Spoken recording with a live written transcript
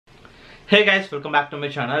Hey guys, welcome back to my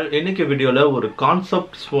channel. இன்னைக்கு வீடியோல ஒரு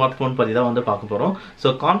கான்செப்ட் ஸ்மார்ட்போன் பத்தி தான் வந்து பார்க்க போறோம். சோ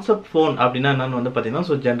கான்செப்ட் ஃபோன் அப்படினா என்னன்னு வந்து பாத்தீங்கன்னா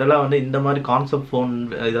சோ ஜெனரலா வந்து இந்த மாதிரி கான்செப்ட் ஃபோன்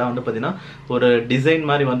இதெல்லாம் வந்து பாத்தீங்கன்னா ஒரு டிசைன்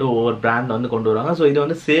மாதிரி வந்து ஒவ்வொரு பிராண்ட்ல வந்து கொண்டு வராங்க. சோ இது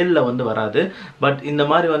வந்து சேல்ல வந்து வராது. பட் இந்த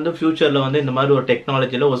மாதிரி வந்து ஃபியூச்சர்ல வந்து இந்த மாதிரி ஒரு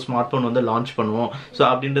டெக்னாலஜில ஒரு ஸ்மார்ட்போன் வந்து லான்ச் பண்ணுவோம். சோ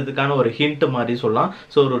அப்படின்றதுக்கான ஒரு ஹிண்ட் மாதிரி சொல்லலாம்.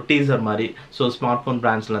 சோ ஒரு டீசர் மாதிரி. சோ ஸ்மார்ட்போன்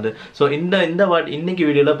பிராண்ட்ஸ்ல இருந்து. சோ இன்னைக்கு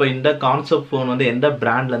வீடியோல இப்ப இந்த கான்செப்ட் ஃபோன் வந்து எந்த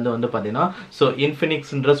பிராண்ட்ல இருந்து வந்து பாத்தீங்கன்னா so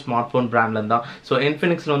இன்ஃபினிக்ஸ்ன்ற smartphone brand landa so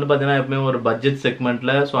Infinix வந்து பாத்தீங்கன்னா எப்பவுமே ஒரு budget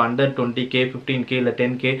செக்மென்ட்ல so under 20k 15k இல்ல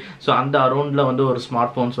 10k so அந்த அரௌண்ட்ல வந்து ஒரு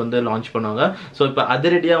ஸ்மார்ட்போன்ஸ் வந்து லான்ச் பண்ணுவாங்க so இப்போ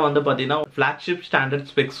அதிரடியா வந்து பாத்தீங்கன்னா flagship standard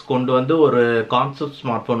specs கொண்டு வந்து ஒரு கான்செப்ட்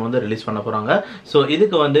ஸ்மார்ட்போன் வந்து ரிலீஸ் பண்ண போறாங்க so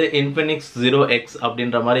இதுக்கு வந்து Infinix Zero X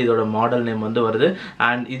அப்படின்ற மாதிரி இதோட மாடல் நேம் வந்து வருது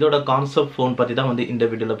and இதோட கான்செப்ட் ஃபோன் பத்தி தான் வந்து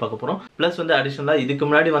இந்த வீடியோல பார்க்க போறோம் plus வந்து அடிஷனலா இதுக்கு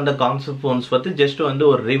முன்னாடி வந்த கான்செப்ட் ஃபோன்ஸ் பத்தி ஜஸ்ட் வந்து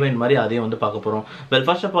ஒரு ரிவைண்ட் மாதிரி அதையும் வந்து பார்க்க போறோம் well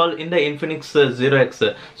first of all இந்த Infinix Zero X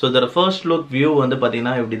so the first look view வந்து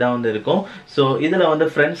பாத்தீங்கன்னா இப்படி தான் வந்து இருக்கும் சோ இதுல வந்து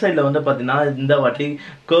ஃப்ரண்ட் சைடுல வந்து பாத்தீங்கன்னா இந்த வாட்டி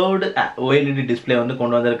curved OLED display வந்து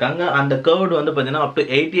கொண்டு வந்திருக்காங்க அந்த curved வந்து பாத்தீங்கன்னா up to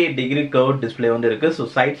 88 degree curved display வந்து இருக்கு சோ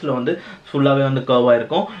சைட்ஸ்ல வந்து ஃபுல்லாவே வந்து curve ஆ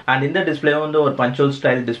இருக்கும் and இந்த display வந்து ஒரு பஞ்சுவல்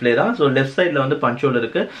ஸ்டைல் display தான் சோ லெஃப்ட் சைடுல வந்து பஞ்சுவல்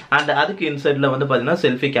இருக்கு and அதுக்கு இன்சைட்ல வந்து பாத்தீங்கன்னா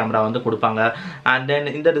செல்ஃபி கேமரா வந்து கொடுப்பாங்க and then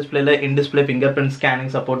இந்த டிஸ்ப்ளேல இன் டிஸ்ப்ளே fingerprint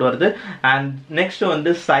scanning support வருது and next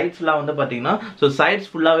வந்து சைட்ஸ்லாம் வந்து பாத்தீங்கன்னா சோ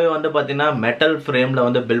சைட்ஸ் ஃபுல்லாவே வந்து பாத்தீங்கன்னா மெட்டல் ஃப்ரேம்ல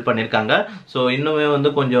வந்து பில்ட் பண்ணிருக்காங்க சோ இன்னுமே வந்து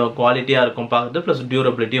கொஞ்சம் குவாலிட்டியா இருக்கும் பாக்குறது பிளஸ்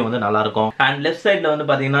டியூரபிலிட்டி வந்து நல்லா இருக்கும் and லெஃப்ட் சைடுல வந்து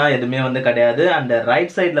பாத்தீங்கன்னா எதுமே வந்து கிடையாது and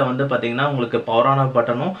ரைட் சைடுல வந்து பாத்தீங்கன்னா உங்களுக்கு பவர் ஆன் ஆஃப்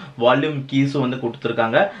பட்டனும் வால்யூம் கீஸும் வந்து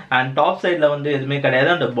கொடுத்திருக்காங்க and டாப் சைடுல வந்து எதுமே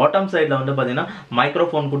கிடையாது and பாட்டம் சைடுல வந்து பாத்தீங்கன்னா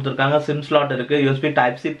மைக்ரோஃபோன் கொடுத்திருக்காங்க சிம் ஸ்லாட் இருக்கு USB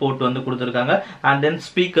type C போர்ட் வந்து கொடுத்திருக்காங்க and then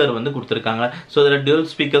ஸ்பீக்கர் வந்து கொடுத்திருக்காங்க சோ இதுல dual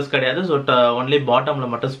ஸ்பீக்கர்ஸ் கிடையாது சோ only பாட்டம்ல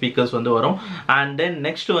மட்டும் ஸ்பீக்கர்ஸ் வந்து வரும் and then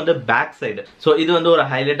நெக்ஸ்ட் வந்து பேக் சைடு சோ இது வந்து ஒரு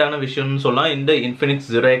ஹைலைட்டான விஷயம்னு சொல்லலாம் இந்த Infinix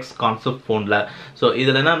Zero X கான்செப்ட் போன்ல சோ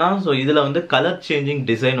இதுல என்னன்னா சோ இதுல வந்து கலர் சேஞ்சிங்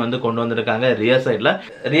டிசைன் வந்து கொண்டு வந்திருக்காங்க ரியர்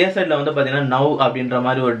சைடுல வந்து பாத்தீங்கன்னா நவ் அப்படின்ற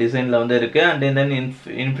மாதிரி ஒரு டிசைன்ல வந்து இருக்கு and then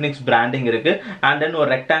Infinix பிராண்டிங் இருக்கு and then ஒரு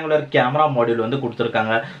ரெக்டாங்குலர் கேமரா மாடியூல் வந்து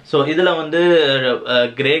கொடுத்திருக்காங்க சோ இதுல வந்து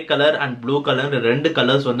grey colour and blue colour ரெண்டு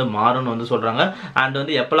கலர்ஸ் வந்து மாறும்னு வந்து சொல்றாங்க and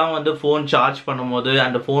வந்து எப்பலாம் வந்து ஃபோன் சார்ஜ் பண்ணும்போது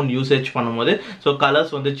and ஃபோன் யூசேஜ் பண்ணும்போது சோ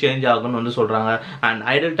கலர்ஸ் வந்து சேஞ்ச் ஆகும்னு வந்து சொல்றாங்க and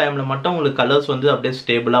ஐடல் டைம்ல மட்டும் உங்களுக்கு கலர்ஸ் வந்து அப்படியே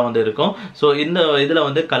ஸ்டேபிளா வந்து இருக்கும் சோ இந்த இதுல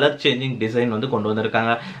வந்து கலர் சேஞ்சிங் டிசைன் வந்து கொண்டு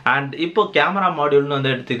வந்திருக்காங்க and இப்போ கேமரா மாடியூல்னு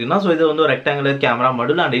வந்து எடுத்துக்கிட்டீங்கன்னா சோ இது வந்து ஒரு ரெக்டாங்குலர் கேமரா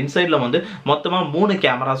மாடியூல் and இன்சைட்ல வந்து மொத்தமா 3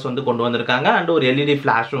 கேமராஸ் வந்து கொண்டு வந்திருக்காங்க and ஒரு LED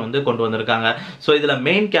ஃபிளாஷ் வந்து கொண்டு வந்திருக்காங்க சோ இதுல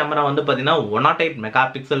மெயின் கேமரா வந்து பாத்தீங்கன்னா 108 மெகா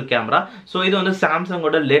பிக்சல் கேமரா சோ இது வந்து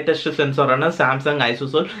சாம்சங்கோட லேட்டஸ்ட் சென்சாரான சாம்சங்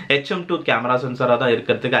ஐசோசோல் HM2 கேமரா சென்சாரா தான்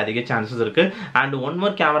இருக்கிறதுக்கு அதிக சான்சஸ் இருக்கு and one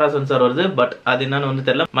more camera sensor வருது பட் அது என்னன்னு வந்து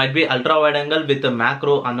தெரியல might be ultra wide angle with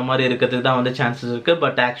macro அந்த மாதிரி இருக்கிறதுக்கு தான் வந்து சான்சஸ் இருக்கு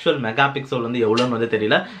பட் ஆக்சுவல் மெகா பிக்சல் வந்து எவ்வளவுன்னு வந்து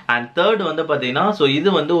தெரியல and third வந்து பாத்தீங்கன்னா சோ இது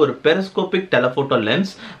வந்து ஒரு பெரிஸ்கோபிக் டெலபோட்டோ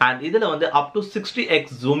லென்ஸ் and இதுல வந்து up to 60x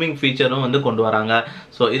ஜூமிங் ஃபீச்சரும் வந்து கொண்டு வராங்க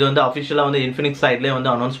சோ இது வந்து ஆபீஷியலா வந்து Infinix சைடுலயே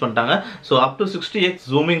வந்து அனௌன்ஸ் பண்ணிட்டாங்க so up to 60x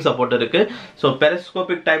zooming support இருக்கு சோ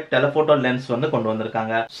பெரிஸ்கோபிக் டைப் டெலபோட்டோ லென்ஸ் வந்து கொண்டு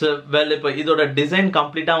வந்திருக்காங்க சோ வெல் இப்போ இதோட டிசைன்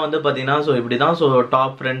கம்ப்ளீட்டா வந்து பாத்தீங்கன்னா சோ இப்படி தான் so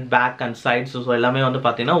top front back and sides so எல்லாமே வந்து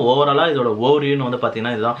பாத்தீங்கன்னா ஓவராலா இதோட ஓவர்வியூ வந்து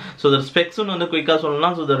பாத்தீங்கன்னா இதுதான் சோ இதோட ஸ்பெக்ஸ் வந்து குயிக்கா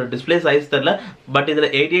சொல்லலாம் சோ இதோட டிஸ்ப்ளே சைஸ் தெரியல பட் இதுல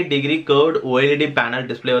 88 degree curved OLED panel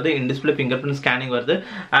display வந்து இன் டிஸ்ப்ளே fingerprint scanning வருது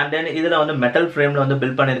and then இதுல வந்து மெட்டல் ஃப்ரேம்ல வந்து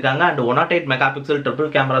பில்ட் பண்ணிருக்காங்க and 108 mega pixel triple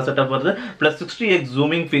camera setup வருது plus 60x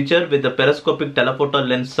zooming feature with periscopic டெலபோட்டோ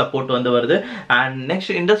lens support வந்து வருது and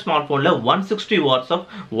நெக்ஸ்ட் இந்த ஸ்மார்ட்போன்ல 160 watts of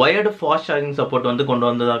wired fast charging support வந்து கொண்டு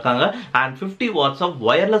வந்திருக்காங்க and 50 watts of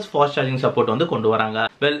wireless fast charging support வந்து கொண்டு வராங்க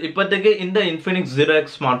வெல் இப்போதைக்கு இந்த Infinix Zero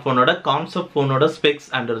X ஸ்மார்ட்போனோட கான்செப்ட் போனோட ஸ்பெக்ஸ்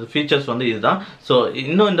அண்ட் ஃபீச்சர்ஸ் வந்து இதுதான் சோ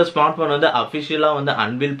இன்னும் இந்த ஸ்மார்ட்போன் வந்து அபிஷியலா வந்து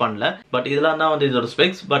அன்வீல் பண்ணல பட் இதெல்லாம் தான் வந்து இதோட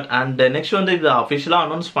ஸ்பெக்ஸ் பட் அண்ட் நெக்ஸ்ட் வந்து இது அபிஷியலா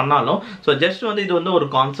அனௌன்ஸ் பண்ணாலும் சோ ஜஸ்ட் வந்து இது வந்து ஒரு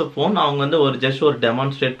கான்செப்ட் போன் அவங்க வந்து ஒரு ஜஸ்ட் ஒரு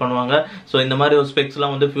டெமான்ஸ்ட்ரேட் பண்ணுவாங்க சோ இந்த மாதிரி ஒரு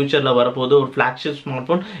ஸ்பெக்ஸ்லாம் வந்து ஃபியூச்சர்ல வரப்போது ஒரு ஃபிளாக்ஷிப்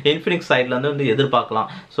ஸ்மார்ட்போன் Infinix சைடுல வந்து எதிர்பார்க்கலாம்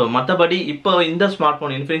சோ மத்தபடி இப்போ இந்த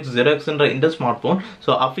ஸ்மார்ட்போன் Infinix Zero Xன்ற இந்த ஸ்மார்ட்போன்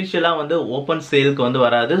சோ அபிஷியலா வந்து ஓபன் சேலுக்கு வந்து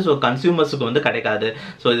வராது சோ கன்சியூமர்ஸ்க்கு வந்து கிடைக்காது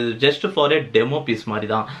சோ இது just for a demo piece மாதிரி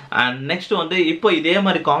தான் அண்ட் நெக்ஸ்ட் வந்து இப்போ இதே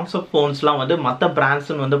மாதிரி கான்செப்ட் போன்ஸ்லாம் வந்து மத்த பிராண்ட்ஸ்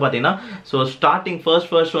வந்து பாத்தீங்கன்னா சோ ஸ்டார்டிங்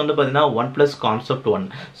ஃபர்ஸ்ட் வந்து பாத்தீங்கன்னா OnePlus Concept 1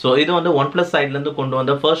 சோ இது வந்து OnePlus சைடுல இருந்து கொண்டு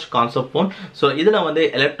வந்த ஃபர்ஸ்ட் கான்செப்ட் போன் சோ இதுல வந்து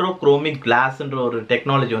எலக்ட்ரோக்ரோமிக் கிளாஸ்ன்ற ஒரு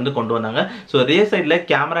டெக்னாலஜி வந்து கொண்டு வந்தாங்க சோ ரியர் சைடுல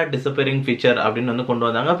கேமரா டிசப்பியரிங் ஃபீச்சர் அப்படின்னு வந்து கொண்டு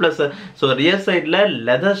வந்தாங்க பிளஸ் சோ ரியர் சைடுல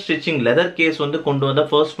லெதர் ஸ்டிச்சிங் லெதர் கேஸ் வந்து கொண்டு வந்த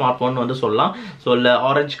ஃபர்ஸ்ட் ஸ்மார்ட்போன் வந்து சொல்லலாம் சோ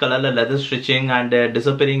ஆரஞ்சு கலர்ல leather stitching and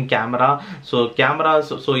disappearing camera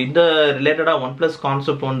so இந்த ரிலேட்டடா OnePlus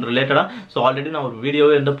Concept 1 ரிலேட்டடா சோ ஆல்ரெடி நான் ஒரு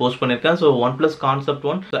வீடியோவே வந்து போஸ்ட் பண்ணிருக்கேன் so OnePlus Concept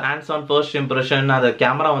 1 so hands on first impression அந்த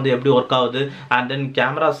கேமரா வந்து எப்படி வர்க் ஆகுது and then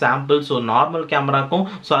camera sample so normal கேமராக்கும்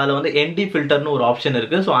so அதில் வந்து என்டி ஃபில்டர்னு ஒரு ஆப்ஷன்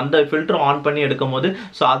இருக்குது ஸோ அந்த ஃபில்டர் ஆன் பண்ணி எடுக்கும் போது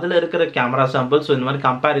ஸோ அதில் இருக்கிற கேமரா சாம்பிள் ஸோ இந்த மாதிரி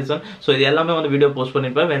கம்பேரிசன் ஸோ இது எல்லாமே வந்து வீடியோ போஸ்ட்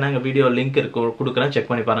பண்ணியிருப்பேன் வேணா எங்கள் வீடியோ லிங்க் இருக்கு கொடுக்குறேன் செக்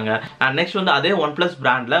பண்ணி பாருங்க அண்ட் நெக்ஸ்ட் வந்து அதே OnePlus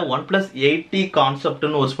பிராண்டில் OnePlus 80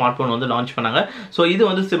 கான்செப்ட்னு ஒரு ஸ்மார்ட் ஃபோன் வந்து லான்ச் பண்ணாங்க ஸோ இது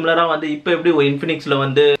வந்து சிமிலராக வந்து இப்போ எப்படி இன்ஃபினிக்ஸில்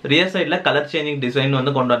வந்து ரியர் சைடில் கலர் சேஞ்சிங் டிசைன்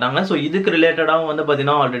வந்து கொண்டு வந்தாங்க ஸோ இதுக்கு ரிலேட்டடாக வந்து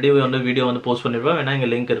பார்த்தீங்கன்னா ஆல்ரெடி வந்து வீடியோ வந்து போஸ்ட் பண்ணியிருப்பேன் வேணா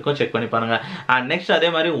எங்கள் லிங்க் இருக்கும் செக் பண்ணி பாருங்க அண்ட் நெக்ஸ்ட் அதே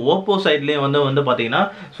மாதிரி ஓப்போ சைட்லேயும் வந்து பார்த்தீங்கன்னா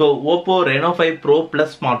so Oppo Reno 5 bro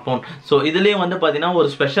plus smart phone so இதுலேயும் வந்து பார்த்தீங்கன்னா ஒரு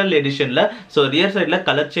ஸ்பெஷல் எடிஷனில் ஸோ ரியர் சைடில்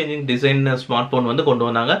colour changing design smart phone வந்து கொண்டு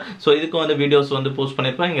வந்தாங்க ஸோ இதுக்கு வந்து வீடியோஸ் வந்து போஸ்ட்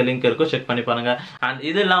பண்ணியிருப்பேன் இங்கே லிங்க் இருக்கும் செக் பண்ணி பாருங்க அண்ட்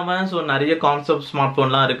இது இல்லாமல் ஸோ நிறைய கான்செப்ட் ஸ்மார்ட்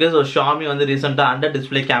ஃபோன்லாம் இருக்கு ஸோ ஷாமி வந்து ரீசெண்டாக under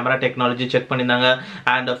display camera technology check பண்ணியிருந்தாங்க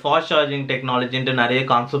அண்ட் ஃபாஸ்ட் சார்ஜிங் டெக்னாலஜின்ட்டு நிறைய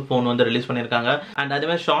கான்செப்ட் ஃபோன் வந்து ரிலீஸ் பண்ணியிருக்காங்க அண்ட் அதே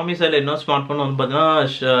மாதிரி ஷாமி சைடில் இன்னொரு ஸ்மார்ட் ஃபோன் வந்து பார்த்தீங்கன்னா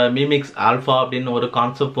மீமிக்ஸ் ஆல்ஃபா அப்படின்னு ஒரு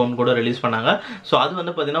கான்செப்ட் ஃபோன் கூட ரிலீஸ் பண்ணாங்க ஸோ அது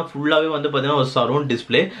வந்து பார்த்தீங்கன்னா ஃபுல்லாகவே வந்து பார்த்தீங்கன்னா ஒரு சரௌண்ட்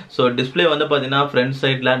டிஸ்பிளே ஸோ டிஸ்பிளே வந்து பார்த்தீங்கன்னா ஃப்ரண்ட்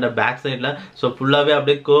சைடில் அண்ட் பேக் சைடில் ஸோ ஃபுல்லாகவே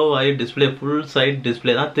அப்படியே கர்வ் ஆகி டிஸ்பிளே ஃபுல் சைட்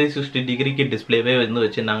டிஸ்பிளே தான் 360 டிகிரிக்கு டிஸ்பிளேவே வந்து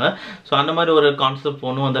வச்சிருந்தாங்க ஸோ அந்த மாதிரி ஒரு கான்செப்ட்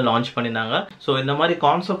ஃபோனும் வந்து லான்ச் பண்ணியிருந்தாங்க ஸோ இந்த மாதிரி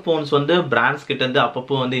கான்செப்ட் ஃபோன்ஸ் வந்து பிராண்ட்ஸ் கிட்ட இருந்து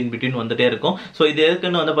அப்பப்போ வந்து இன்பிட்வீன் வந்துட்டே இருக்கும் ஸோ இது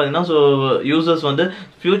எதுக்குன்னு வந்து பார்த்தீங்கன்னா ஸோ யூசர்ஸ் வந்து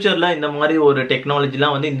ஃபியூச்சரில் இந்த மாதிரி ஒரு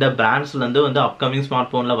டெக்னாலஜிலாம் வந்து இந்த பிராண்ட்ஸ்லேருந்து வந்து அப்கமிங்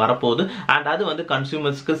ஸ்மார்ட் ஃபோனில் வரப்போகுது அண்ட் அது வந்து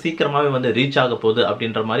கன்சியூமர்ஸ்க்கு சீக்கிரமாகவே வந்து ரீச் ஆக போகுது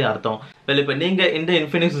அப்படின்ற மாதிரி அர்த்தம் இப்போ நீங்கள் இந்த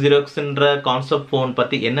Infinix Zero Xன்ற கான்செப்ட் ஃபோன்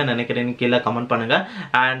பற்றி என்ன நினைக்கிறீங்கன்னு கீழே கமெண்ட் பண்ணுங்க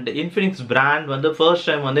அண்ட் Infinix பிராண்ட் வந்து ஃபர்ஸ்ட்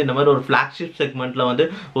டைம் வந்து இந்த மாதிரி ஒரு ஃபிளாக்ஷிப் செக்மெண்ட்டில் வந்து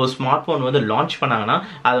ஒரு ஸ்மார்ட் ஃபோன் வந்து லான்ச் பண்ணாங்கன்னா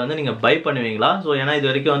அதை வந்து நீங்கள் பை பண்ணுவீங்களா ஸோ ஏன்னா இது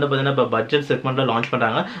வரைக்கும் வந்து பார்த்தீங்கன்னா இப்போ பட்ஜெட் செக்மெண்ட்டில் லான்ச்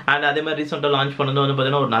பண்ணுறாங்க அண்ட் அதே மாதிரி ரீசெண்டாக லான்ச் பண்ணது வந்து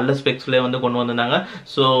பார்த்தீங்கன்னா ஒரு நல்ல ஸ்பெக்ஸ்லேயே வந்து கொண்டு வந்திருந்தாங்க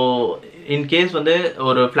ஸோ இன்கேஸ் வந்து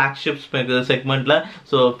ஒரு ஃபிளாக்ஷிப் செக்மெண்ட்டில்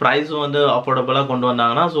ஸோ ப்ரைஸும் வந்து அஃபோர்டபுளாக கொண்டு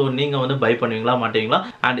வந்தாங்கன்னா ஸோ நீங்கள் வந்து பை பண்ணுவீங்களா மாட்டீங்களா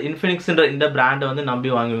அண்ட் இன்ஃபினிக்ஸ்ன்ற இந்த பிராண்டை வந்து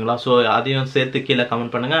நம்பி வாங்குவீங்களா ஸோ அதையும் சேர்த்து கீழே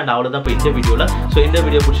கமெண்ட் பண்ணுங்க அண்ட் அவ்வளோதான் இப்போ இந்த வீடியோவில் ஸோ இந்த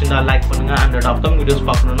வீடியோ பிடிச்சிருந்தா லைக் பண்ணுங்க அண்ட் அப்கமிங் வீடியோஸ்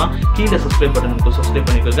பார்க்கணும்னா கீழே சப்ஸ்கிரைப் பட்டனுக்கு சப்ஸ்கிரைப்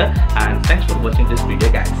பண்ணிக்கோங்க அண்ட் தேங்க்ஸ் ஃபார் வாட்சிங் திஸ்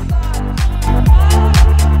வீடியோ கைஸ்